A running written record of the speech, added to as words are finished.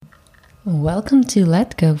Welcome to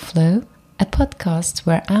Let Go Flow, a podcast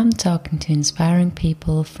where I'm talking to inspiring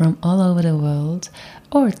people from all over the world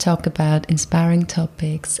or talk about inspiring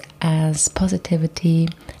topics as positivity,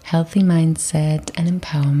 healthy mindset and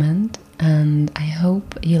empowerment, and I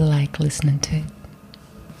hope you like listening to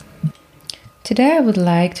it. Today I would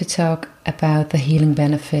like to talk about the healing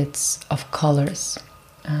benefits of colors.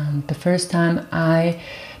 The first time I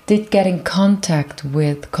did get in contact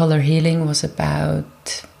with color healing was about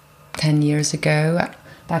 10 years ago.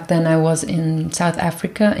 Back then I was in South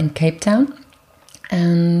Africa, in Cape Town.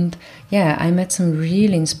 And I met some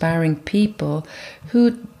really inspiring people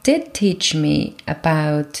who did teach me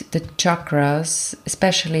about the chakras,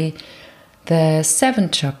 especially the 7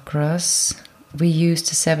 chakras. We use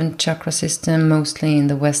the 7 chakra system mostly in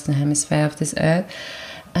the Western Hemisphere of this earth.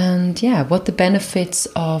 And what the benefits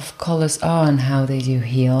of colors are and how they do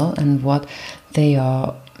heal and what they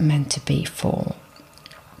are meant to be for.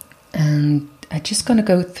 And I'm just going to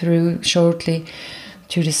go through shortly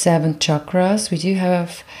to the 7 chakras. We do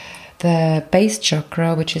have the base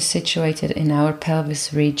chakra, which is situated in our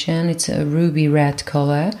pelvis region. It's a ruby red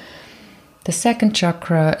color. The second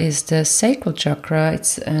chakra is the sacral chakra.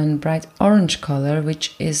 It's a bright orange color,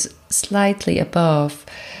 which is slightly above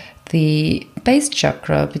the base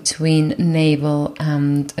chakra between navel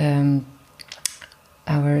and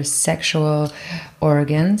our sexual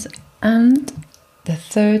organs. And the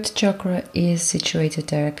third chakra is situated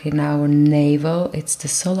directly in our navel. It's the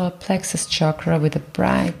solar plexus chakra with a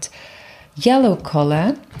bright yellow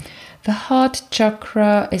color. The heart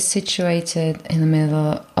chakra is situated in the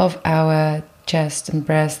middle of our chest and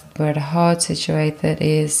breast, where the heart situated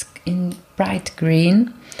is in bright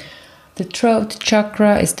green. The throat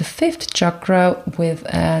chakra is the 5th chakra with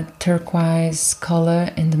a turquoise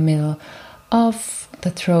color in the middle of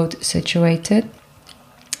the throat situated.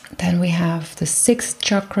 Then we have the 6th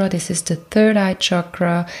chakra. This is the 3rd eye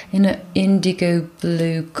chakra in an indigo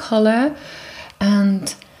blue color.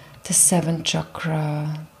 And the 7th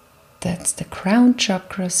chakra, that's the crown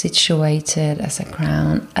chakra, situated as a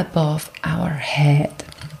crown above our head.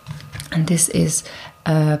 And this is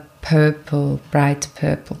a purple, bright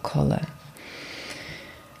purple color.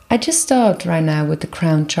 I just start right now with the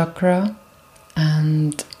crown chakra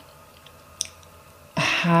and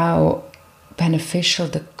how beneficial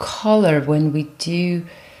the color, when we do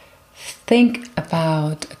think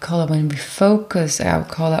about a color, when we focus our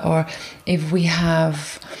color, or if we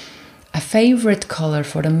have a favorite color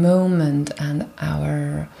for the moment and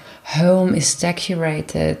our home is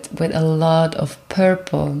decorated with a lot of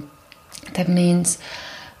purple, that means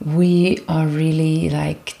we are really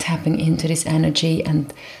like tapping into this energy,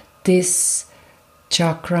 and this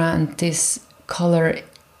chakra and this color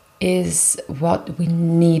is what we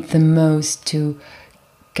need the most to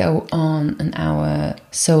go on in our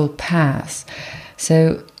soul path.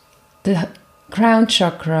 So the crown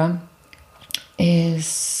chakra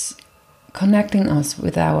is connecting us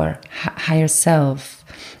with our higher self.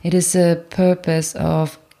 It is a purpose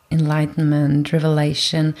of enlightenment,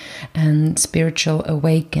 revelation, and spiritual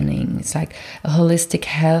awakening. It's like a holistic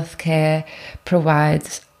healthcare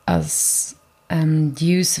provides us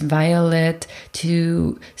use violet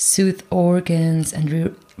to soothe organs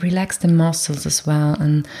and relax the muscles as well,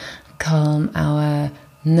 and calm our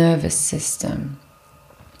nervous system.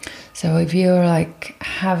 So if you're like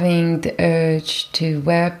having the urge to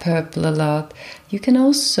wear purple a lot, you can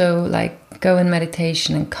also like go in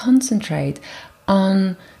meditation and concentrate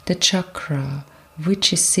on the chakra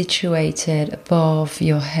which is situated above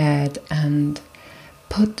your head, and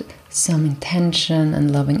put some intention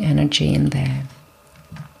and loving energy in there.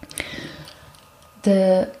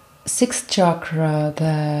 The 6th chakra,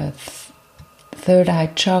 the 3rd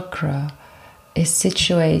eye chakra, is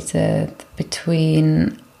situated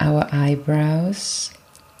between our eyebrows.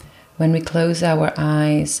 When we close our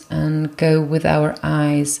eyes and go with our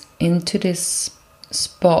eyes into this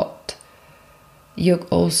spot, you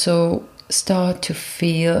also start to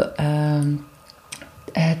feel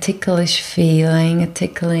a ticklish feeling, a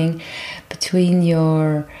tickling between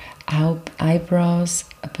your eyebrows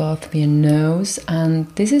above your nose, and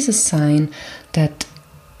this is a sign that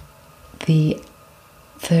the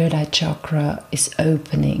 3rd eye chakra is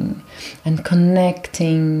opening and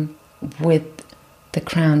connecting with the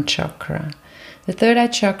crown chakra. The 3rd eye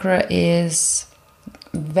chakra is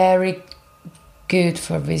very good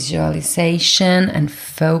for visualization and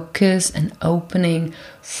focus and opening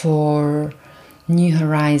for new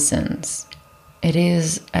horizons. It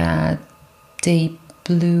is a deep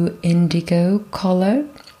blue indigo color,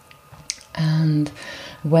 and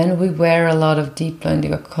when we wear a lot of deep blue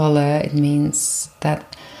indigo color, it means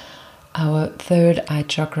that our third eye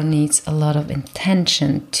chakra needs a lot of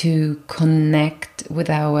intention to connect with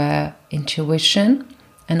our intuition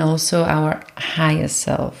and also our higher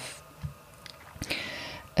self.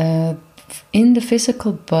 In the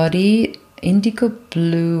physical body, indigo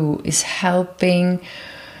blue is helping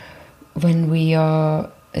when we are,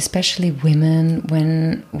 especially women,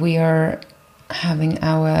 when we are having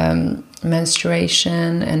our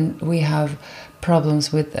menstruation and we have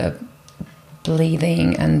problems with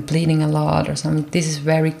bleeding a lot or something. This is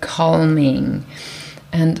very calming.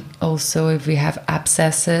 And also if we have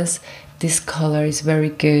abscesses, this color is very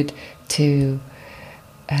good to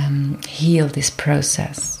heal this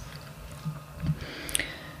process.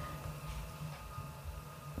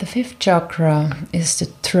 The fifth chakra is the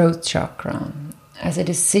throat chakra. As it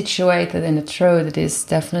is situated in the throat, it is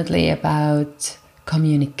definitely about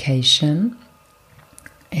communication.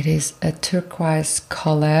 It is a turquoise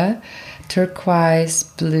color. Turquoise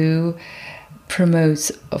blue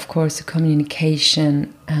promotes, of course,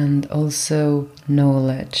 communication and also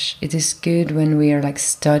knowledge. It is good when we are like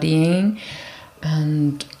studying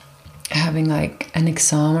and having like an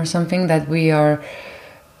exam or something, that we are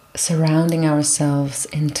surrounding ourselves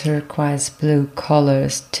in turquoise blue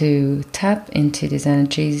colors to tap into these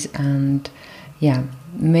energies and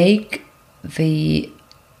make the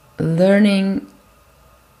learning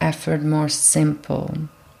effort more simple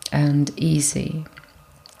and easy.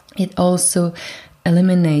 It also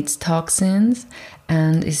eliminates toxins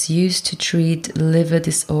and is used to treat liver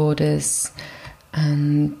disorders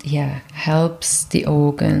and helps the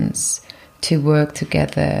organs to work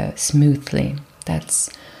together smoothly. That's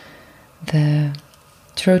the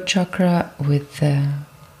throat chakra with the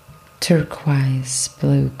turquoise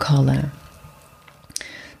blue color.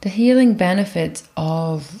 The healing benefit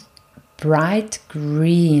of bright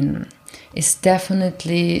green is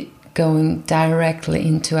definitely going directly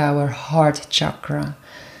into our heart chakra.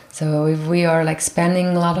 So if we are like spending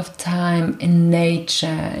a lot of time in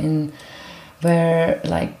nature, in where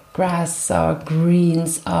like grass or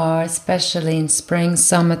greens are, especially in spring,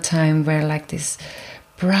 summertime, where like this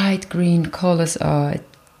bright green colors are, it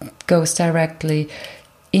goes directly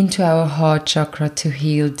into our heart chakra to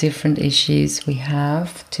heal different issues we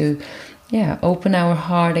have, to open our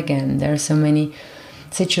heart again. There are so many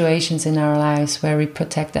situations in our lives where we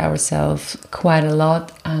protect ourselves quite a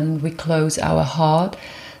lot and we close our heart.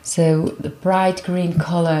 So the bright green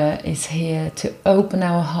color is here to open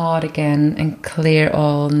our heart again and clear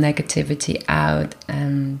all negativity out,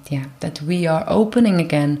 and that we are opening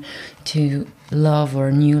again to love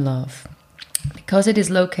or new love. Because it is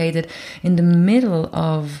located in the middle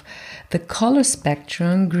of the color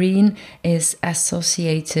spectrum, green is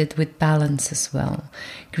associated with balance as well.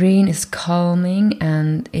 Green is calming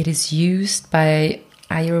and it is used by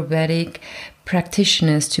Ayurvedic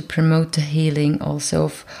practitioners to promote the healing also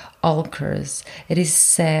of ulcers. It is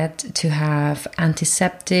said to have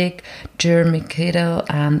antiseptic, germicidal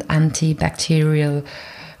and antibacterial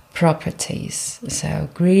properties. So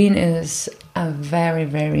green is a very,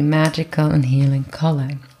 very magical and healing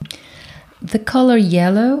color. The color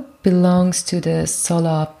yellow belongs to the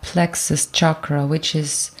solar plexus chakra, which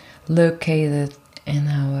is located in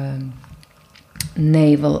our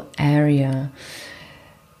navel area.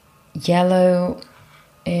 Yellow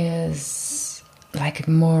is like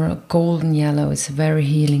more golden yellow. It's a very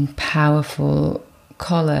healing, powerful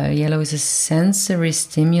color. Yellow is a sensory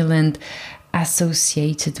stimulant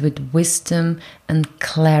associated with wisdom and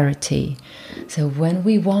clarity. So when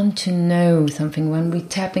we want to know something, when we're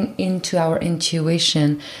tapping into our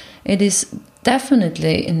intuition, it is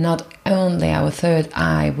definitely not only our third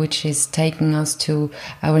eye which is taking us to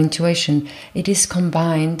our intuition. It is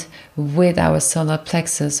combined with our solar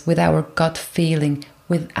plexus, with our gut feeling,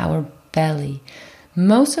 with our belly.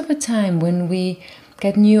 Most of the time when we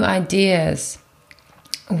get new ideas,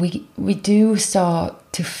 we do start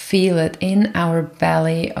to feel it in our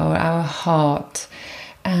belly or our heart,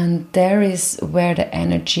 and there is where the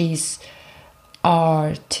energies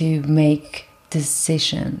are to make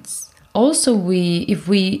decisions. Also, if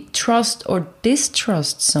we trust or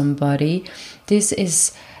distrust somebody, this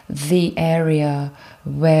is the area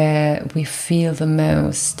where we feel the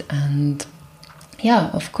most. And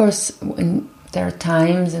of course, there are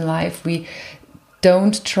times in life we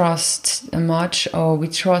don't trust much or we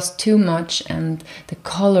trust too much, and the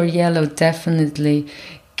color yellow definitely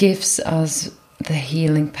gives us the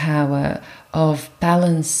healing power of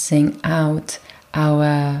balancing out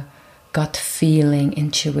our gut feeling,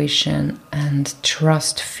 intuition and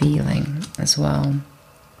trust feeling as well.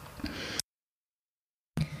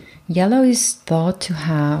 Yellow is thought to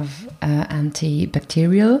have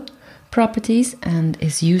antibacterial properties and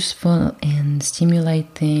is useful in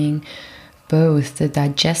stimulating both the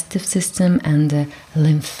digestive system and the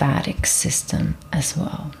lymphatic system as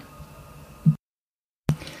well.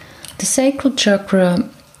 The sacral chakra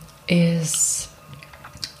is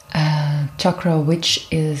a chakra which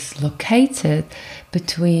is located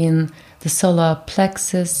between the solar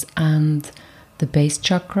plexus and the base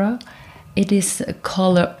chakra. It is a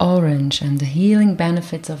color orange, and the healing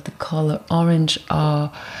benefits of the color orange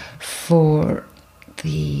are for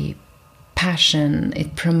the passion.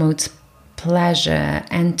 It promotes pleasure,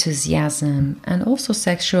 enthusiasm, and also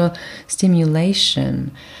sexual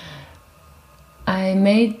stimulation. I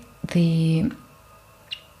made the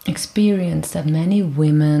experience that many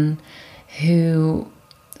women who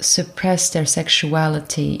suppress their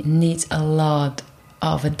sexuality need a lot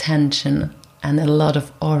of attention and a lot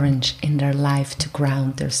of orange in their life to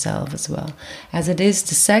ground themselves as well. As it is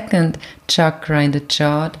the second chakra in the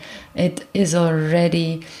chart, it is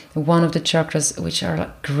already one of the chakras which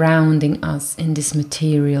are grounding us in this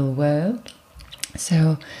material world.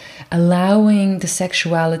 So allowing the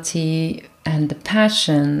sexuality and the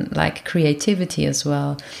passion, like creativity as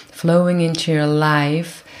well, flowing into your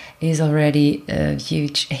life is already a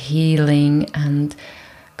huge healing, and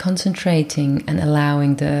concentrating and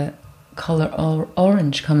allowing the color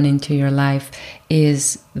orange coming into your life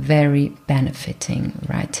is very benefiting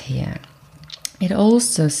right here. It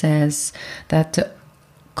also says that the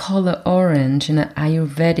color orange, in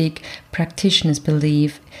Ayurvedic practitioners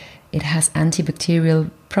believe it has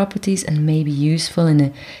antibacterial properties and may be useful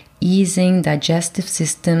in easing digestive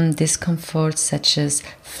system discomforts such as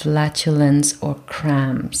flatulence or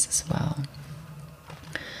cramps as well.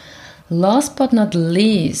 Last but not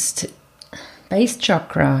least, base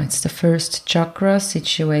chakra. It's the first chakra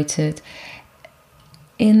situated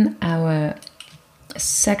in our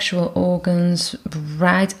sexual organs,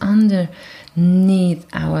 right underneath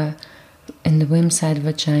in the womb side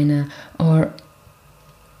vagina, or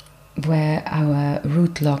where our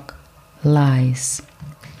root lock lies.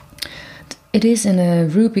 It is in a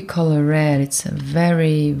ruby color red. It's a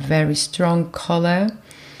very, very strong color,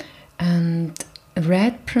 and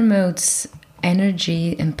red promotes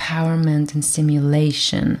energy, empowerment, and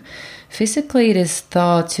stimulation. Physically, it is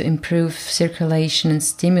thought to improve circulation and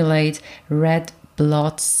stimulate red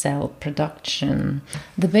blood cell production.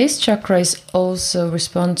 The base chakra is also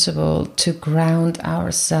responsible to ground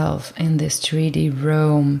ourselves in this 3D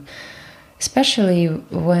realm, especially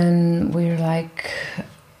when we're like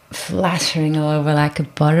fluttering all over like a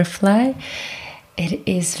butterfly. It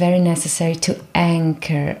is very necessary to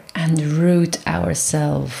anchor and root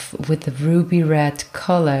ourselves with the ruby red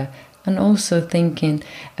color, and also thinking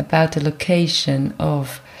about the location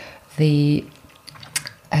of the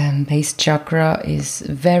base chakra is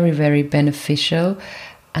very, very beneficial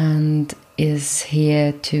and is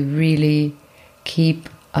here to really keep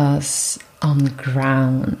us on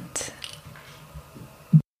ground.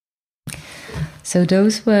 So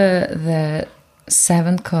those were the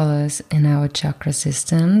 7 colors in our chakra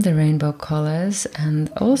system, the rainbow colors,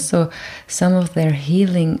 and also some of their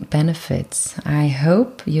healing benefits. I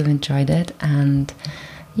hope you've enjoyed it, and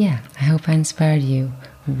I hope I inspired you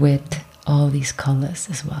with all these colors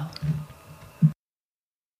as well.